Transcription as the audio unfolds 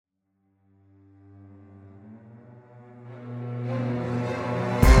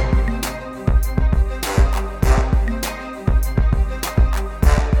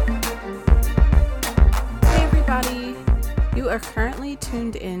currently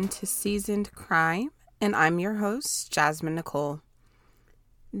tuned in to Seasoned Crime, and I'm your host, Jasmine Nicole.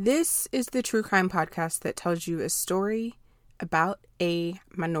 This is the true crime podcast that tells you a story about a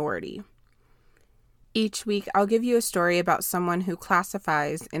minority. Each week, I'll give you a story about someone who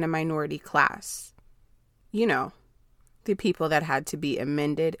classifies in a minority class. You know, the people that had to be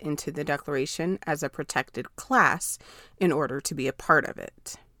amended into the Declaration as a protected class in order to be a part of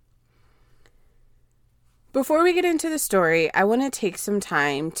it. Before we get into the story, I want to take some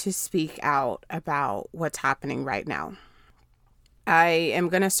time to speak out about what's happening right now. I am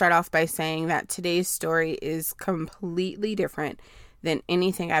going to start off by saying that today's story is completely different than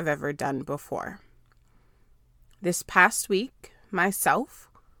anything I've ever done before. This past week, myself,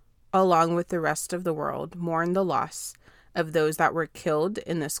 along with the rest of the world, mourned the loss of those that were killed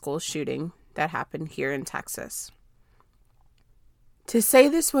in the school shooting that happened here in Texas. To say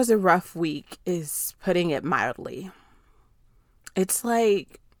this was a rough week is putting it mildly. It's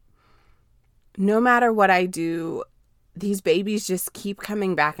like, no matter what I do, these babies just keep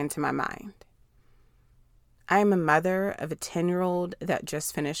coming back into my mind. I am a mother of a 10-year-old that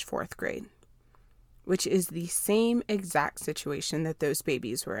just finished 4th grade, which is the same exact situation that those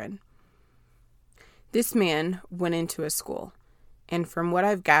babies were in. This man went into a school, and from what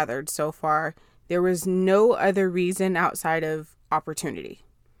I've gathered so far, there was no other reason outside of opportunity.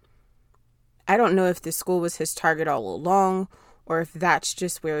 I don't know if the school was his target all along, or if that's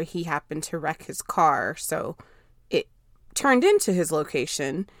just where he happened to wreck his car, so it turned into his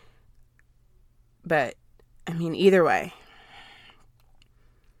location. But, either way.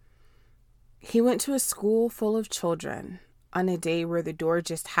 He went to a school full of children on a day where the door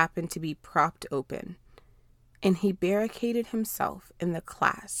just happened to be propped open, and he barricaded himself in the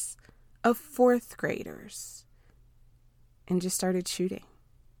class of 4th graders and just started shooting.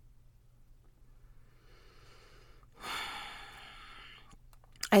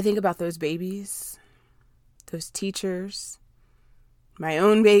 I think about those babies, those teachers, my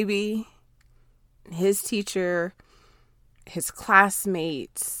own baby, his teacher, his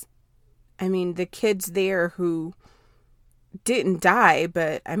classmates. The kids there who didn't die,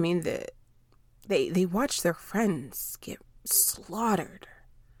 but they watched their friends get slaughtered.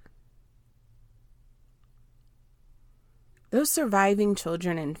 Those surviving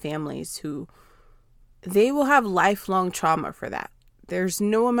children and families who, they will have lifelong trauma for that. There's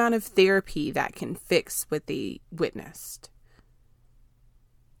no amount of therapy that can fix what they witnessed.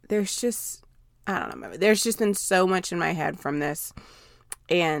 There's just been so much in my head from this.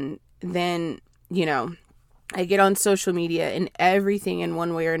 And then, I get on social media and everything in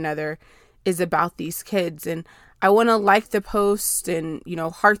one way or another is about these kids. And I want to like the post and,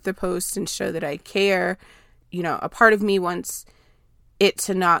 heart the post and show that I care. A part of me wants it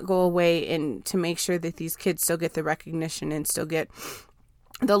to not go away and to make sure that these kids still get the recognition and still get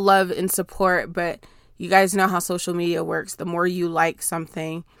the love and support. But you guys know how social media works. The more you like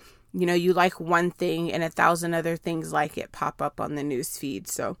something, you like one thing and 1,000 other things like it pop up on the news feed.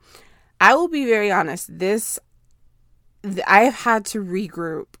 So I will be very honest. I have had to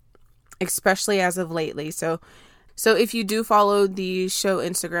regroup, especially as of lately. So if you do follow the show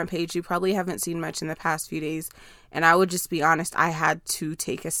Instagram page, you probably haven't seen much in the past few days. And I would just be honest, I had to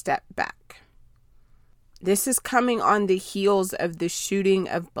take a step back. This is coming on the heels of the shooting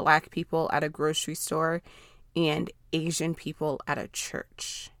of Black people at a grocery store and Asian people at a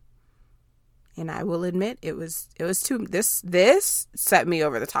church. And I will admit it was too, this set me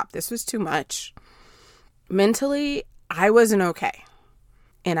over the top. This was too much. Mentally, I wasn't okay.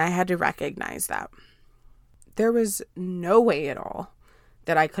 And I had to recognize that. There was no way at all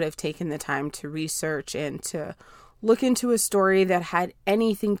that I could have taken the time to research and to look into a story that had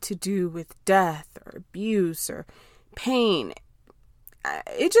anything to do with death or abuse or pain.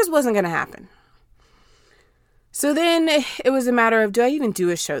 It just wasn't going to happen. So then it was a matter of, do I even do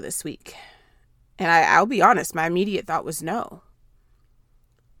a show this week? And I'll be honest, my immediate thought was no.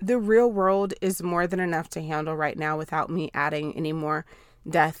 The real world is more than enough to handle right now without me adding any more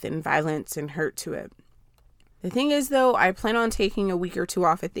death and violence and hurt to it. The thing is, though, I plan on taking a week or two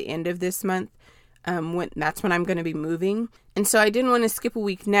off at the end of this month. That's when I'm going to be moving. And so I didn't want to skip a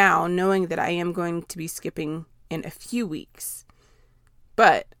week now, knowing that I am going to be skipping in a few weeks.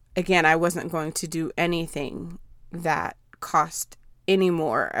 But again, I wasn't going to do anything that cost any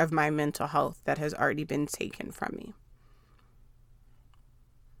more of my mental health that has already been taken from me.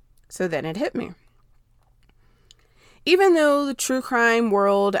 So then it hit me. Even though the true crime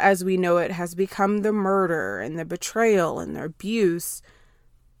world as we know it has become the murder and the betrayal and the abuse,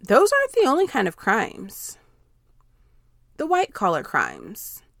 those aren't the only kind of crimes. The white collar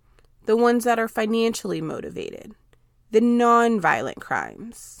crimes, the ones that are financially motivated, the non-violent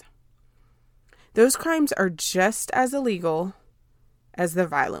crimes. Those crimes are just as illegal as the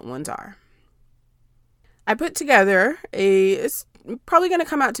violent ones are. I put together it's probably going to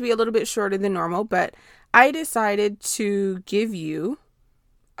come out to be a little bit shorter than normal, but I decided to give you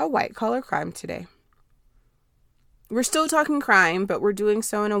a white-collar crime today. We're still talking crime, but we're doing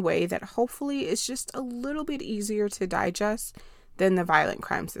so in a way that hopefully is just a little bit easier to digest than the violent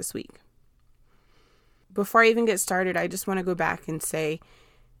crimes this week. Before I even get started, I just want to go back and say,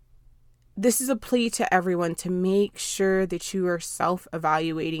 this is a plea to everyone to make sure that you are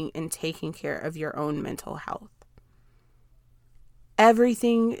self-evaluating and taking care of your own mental health.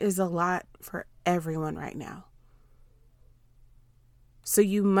 Everything is a lot for everyone right now. So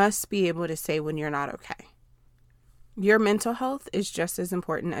you must be able to say when you're not okay. Your mental health is just as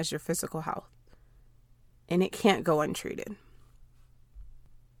important as your physical health, and it can't go untreated.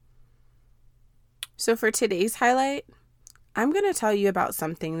 So for today's highlight, I'm going to tell you about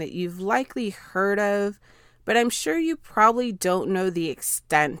something that you've likely heard of, but I'm sure you probably don't know the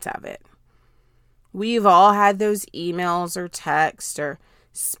extent of it. We've all had those emails or texts or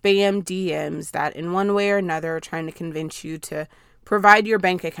spam DMs that in one way or another are trying to convince you to provide your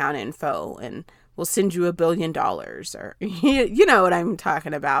bank account info and we'll send you $1 billion, or you know what I'm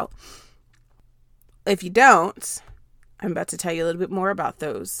talking about. If you don't, I'm about to tell you a little bit more about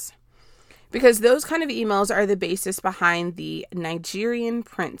those. Because those kind of emails are the basis behind the Nigerian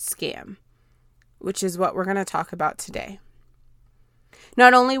prince scam, which is what we're going to talk about today.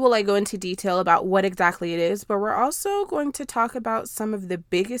 Not only will I go into detail about what exactly it is, but we're also going to talk about some of the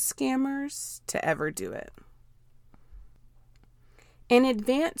biggest scammers to ever do it. An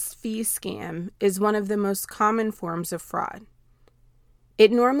advance fee scam is one of the most common forms of fraud.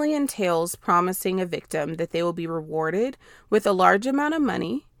 It normally entails promising a victim that they will be rewarded with a large amount of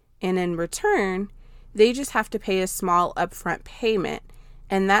money, and in return, they just have to pay a small upfront payment,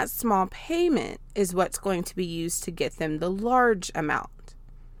 and that small payment is what's going to be used to get them the large amount.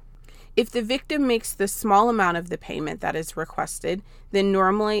 If the victim makes the small amount of the payment that is requested, then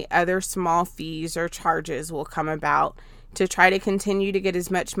normally other small fees or charges will come about to try to continue to get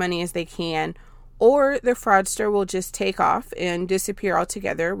as much money as they can, or the fraudster will just take off and disappear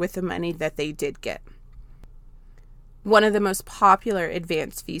altogether with the money that they did get. One of the most popular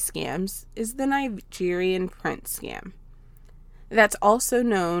advance fee scams is the Nigerian prince scam. That's also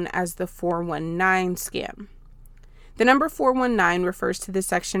known as the 419 scam. The number 419 refers to the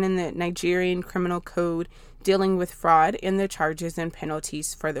section in the Nigerian Criminal Code dealing with fraud and the charges and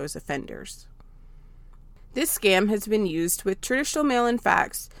penalties for those offenders. This scam has been used with traditional mail-in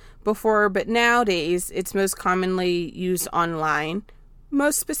fax before, but nowadays it's most commonly used online,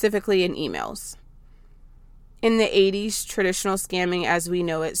 most specifically in emails. In the 80s, traditional scamming as we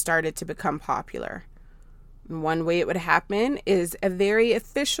know it started to become popular. One way it would happen is a very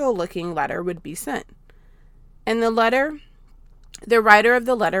official-looking letter would be sent. And the writer of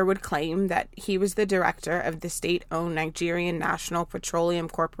the letter would claim that he was the director of the state-owned Nigerian National Petroleum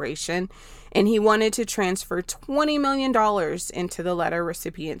Corporation, and he wanted to transfer $20 million into the letter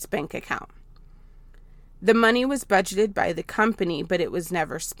recipient's bank account. The money was budgeted by the company, but it was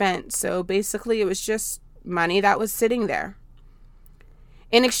never spent, so basically it was just money that was sitting there.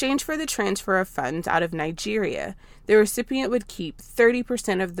 In exchange for the transfer of funds out of Nigeria, the recipient would keep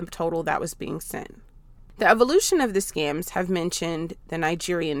 30% of the total that was being sent. The evolution of the scams have mentioned the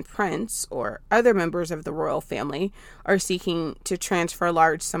Nigerian prince or other members of the royal family are seeking to transfer a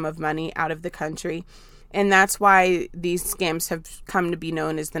large sum of money out of the country, and that's why these scams have come to be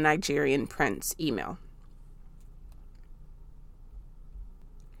known as the Nigerian prince email.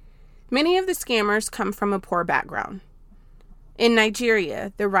 Many of the scammers come from a poor background. In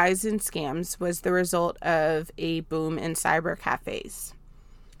Nigeria, the rise in scams was the result of a boom in cyber cafes.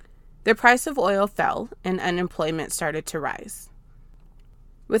 The price of oil fell and unemployment started to rise.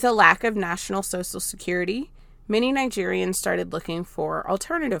 With a lack of national social security, many Nigerians started looking for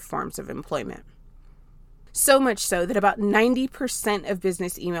alternative forms of employment. So much so that about 90% of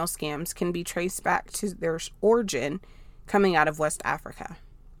business email scams can be traced back to their origin coming out of West Africa.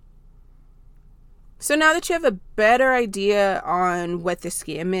 So now that you have a better idea on what the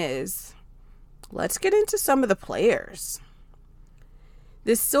scam is, let's get into some of the players.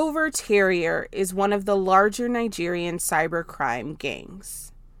 The Silver Terrier is one of the larger Nigerian cybercrime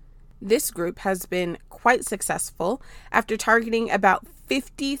gangs. This group has been quite successful after targeting about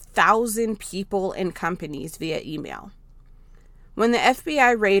 50,000 people and companies via email. When the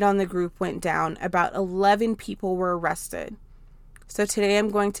FBI raid on the group went down, about 11 people were arrested. So today I'm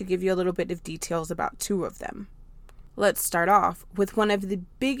going to give you a little bit of details about two of them. Let's start off with one of the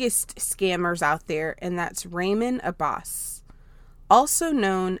biggest scammers out there, and that's Raymond Abbas, also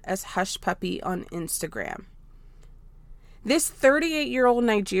known as Hush Puppy on Instagram. This 38-year-old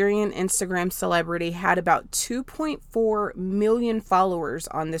Nigerian Instagram celebrity had about 2.4 million followers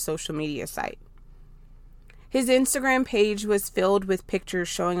on the social media site. His Instagram page was filled with pictures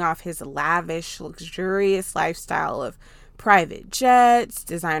showing off his lavish, luxurious lifestyle of private jets,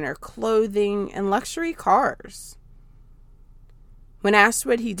 designer clothing, and luxury cars. When asked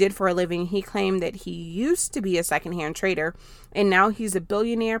what he did for a living, he claimed that he used to be a secondhand trader, and now he's a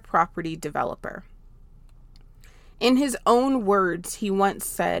billionaire property developer. In his own words, he once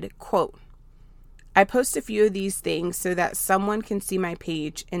said, quote, "I post a few of these things so that someone can see my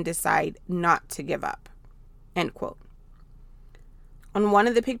page and decide not to give up." End quote. On one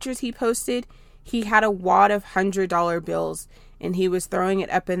of the pictures he posted, he had a wad of $100 bills, and he was throwing it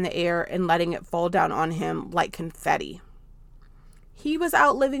up in the air and letting it fall down on him like confetti. He was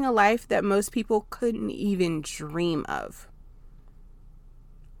out living a life that most people couldn't even dream of.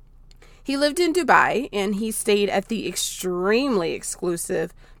 He lived in Dubai, and he stayed at the extremely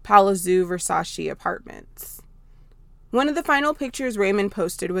exclusive Palazzo Versace apartments. One of the final pictures Raymond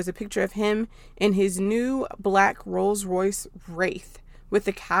posted was a picture of him in his new black Rolls-Royce Wraith with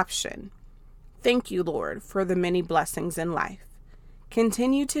the caption, "Thank you, Lord, for the many blessings in life.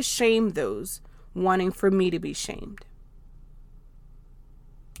 Continue to shame those wanting for me to be shamed."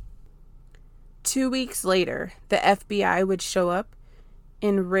 2 weeks later, the FBI would show up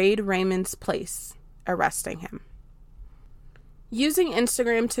and raid Raymond's place, arresting him. Using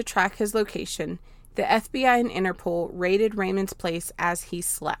Instagram to track his location, the FBI and Interpol raided Raymond's place as he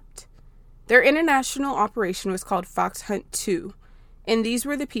slept. Their international operation was called Fox Hunt 2, and these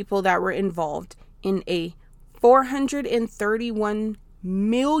were the people that were involved in a $431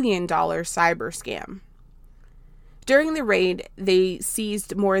 million cyber scam. During the raid, they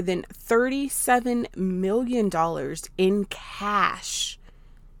seized more than $37 million in cash,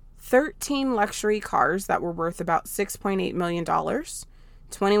 13 luxury cars that were worth about $6.8 million,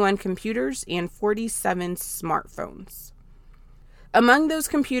 21 computers, and 47 smartphones. Among those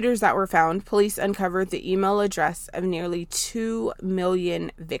computers that were found, police uncovered the email address of nearly 2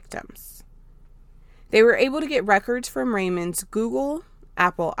 million victims. They were able to get records from Raymond's Google,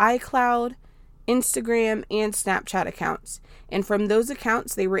 Apple iCloud, Instagram, and Snapchat accounts, and from those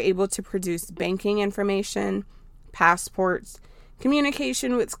accounts they were able to produce banking information, passports,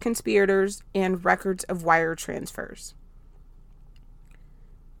 communication with conspirators, and records of wire transfers.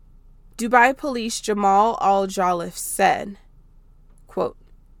 Dubai police Jamal Al-Jalif said, quote,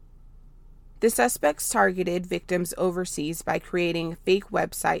 "The suspects targeted victims overseas by creating fake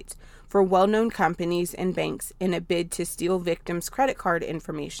websites for well-known companies and banks in a bid to steal victims' credit card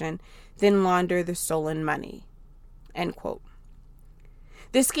information, then launder the stolen money." End quote.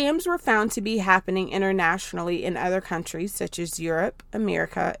 The scams were found to be happening internationally in other countries such as Europe,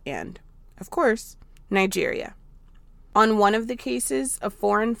 America, and, of course, Nigeria. On one of the cases, a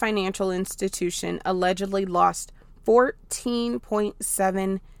foreign financial institution allegedly lost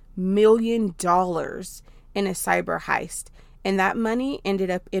 $14.7 million in a cyber heist, and that money ended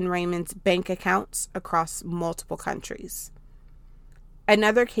up in Raymond's bank accounts across multiple countries.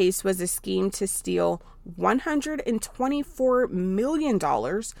 Another case was a scheme to steal $124 million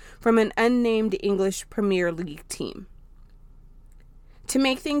from an unnamed English Premier League team. To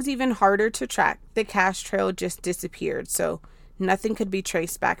make things even harder to track, the cash trail just disappeared, so nothing could be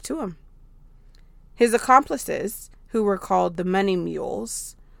traced back to him. His accomplices, who were called the money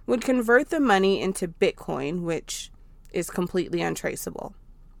mules, would convert the money into Bitcoin, which is completely untraceable.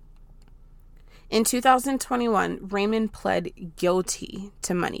 In 2021, Raymond pled guilty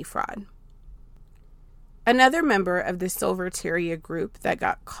to money fraud. Another member of the Silverteria group that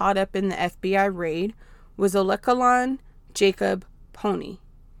got caught up in the FBI raid was Olekalan Jacob Pony.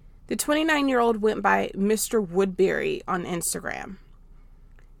 The 29-year-old went by Mr. Woodbury on Instagram.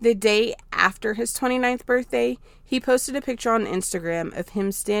 The day after his 29th birthday, he posted a picture on Instagram of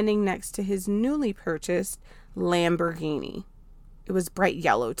him standing next to his newly purchased Lamborghini. It was bright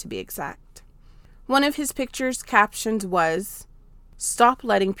yellow, to be exact. One of his pictures' captions was, "Stop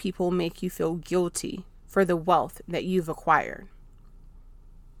letting people make you feel guilty for the wealth that you've acquired."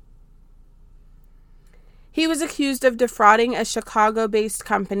 He was accused of defrauding a Chicago-based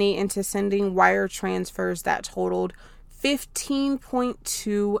company into sending wire transfers that totaled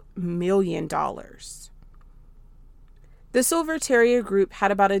 $15.2 million. The Silverteria group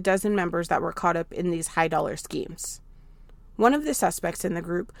had about a dozen members that were caught up in these high-dollar schemes. One of the suspects in the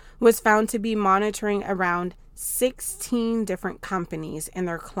group was found to be monitoring around 16 different companies and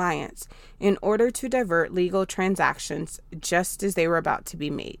their clients in order to divert legal transactions just as they were about to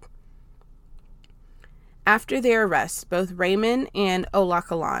be made. After their arrests, both Raymond and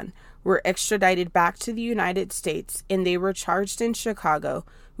Olakalan were extradited back to the United States, and they were charged in Chicago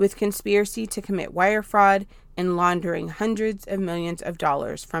with conspiracy to commit wire fraud and laundering hundreds of millions of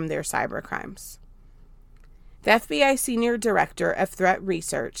dollars from their cybercrimes. The FBI Senior Director of Threat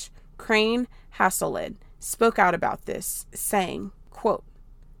Research, Crane Hasselid, spoke out about this, saying, quote,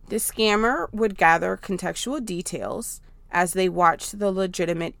 "The scammer would gather contextual details as they watched the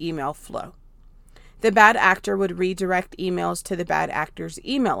legitimate email flow. The bad actor would redirect emails to the bad actor's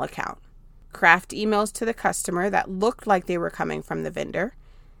email account, craft emails to the customer that looked like they were coming from the vendor,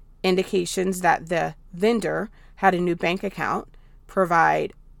 indications that the vendor had a new bank account,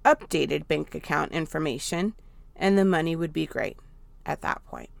 provide updated bank account information, and the money would be great at that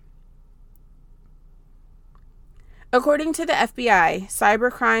point." According to the FBI,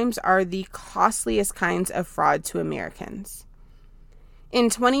 cybercrimes are the costliest kinds of fraud to Americans. In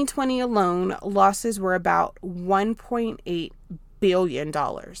 2020 alone, losses were about $1.8 billion.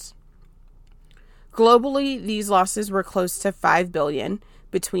 Globally, these losses were close to $5 billion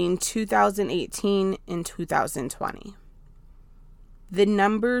between 2018 and 2020. The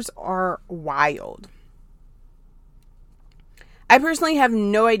numbers are wild. I personally have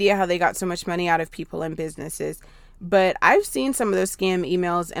no idea how they got so much money out of people and businesses, but I've seen some of those scam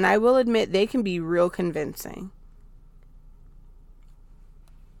emails, and I will admit they can be real convincing.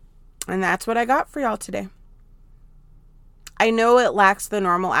 And that's what I got for y'all today. I know it lacks the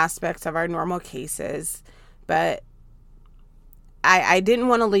normal aspects of our normal cases, but I didn't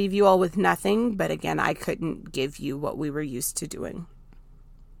want to leave you all with nothing, but again, I couldn't give you what we were used to doing.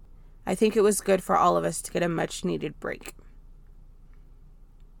 I think it was good for all of us to get a much needed break.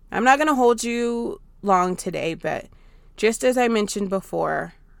 I'm not going to hold you long today, but just as I mentioned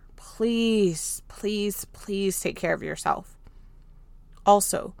before, please, please, please take care of yourself.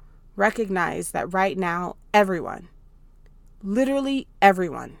 Also, recognize that right now, everyone, literally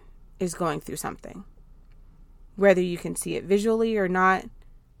everyone, is going through something. Whether you can see it visually or not,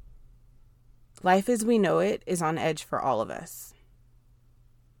 life as we know it is on edge for all of us.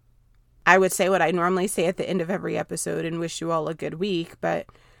 I would say what I normally say at the end of every episode and wish you all a good week, but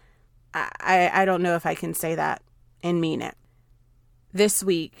I don't know if I can say that and mean it. This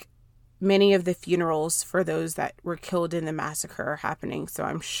week, many of the funerals for those that were killed in the massacre are happening, so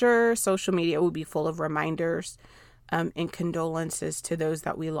I'm sure social media will be full of reminders and condolences to those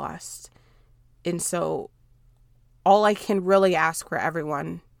that we lost. And so all I can really ask for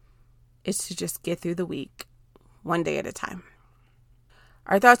everyone is to just get through the week, one day at a time.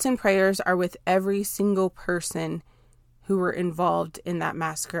 Our thoughts and prayers are with every single person who were involved in that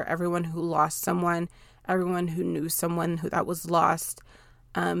massacre, everyone who lost someone, everyone who knew someone that was lost,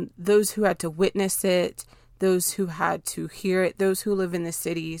 those who had to witness it, those who had to hear it, those who live in the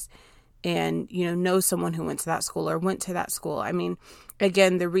cities and, know someone who went to that school or went to that school. I mean,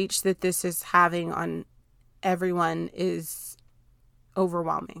 again, the reach that this is having on everyone is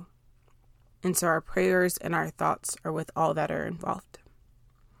overwhelming. And so our prayers and our thoughts are with all that are involved.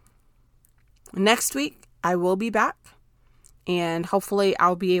 Next week, I will be back, and hopefully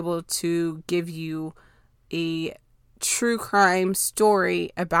I'll be able to give you a true crime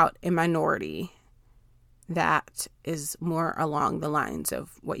story about a minority that is more along the lines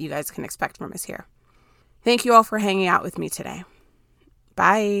of what you guys can expect from us here. Thank you all for hanging out with me today.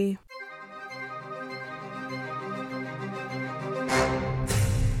 Bye.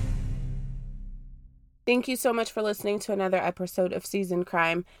 Thank you so much for listening to another episode of Seasoned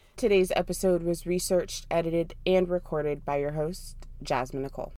Crime. Today's episode was researched, edited, and recorded by your host, Jasmine Nicole.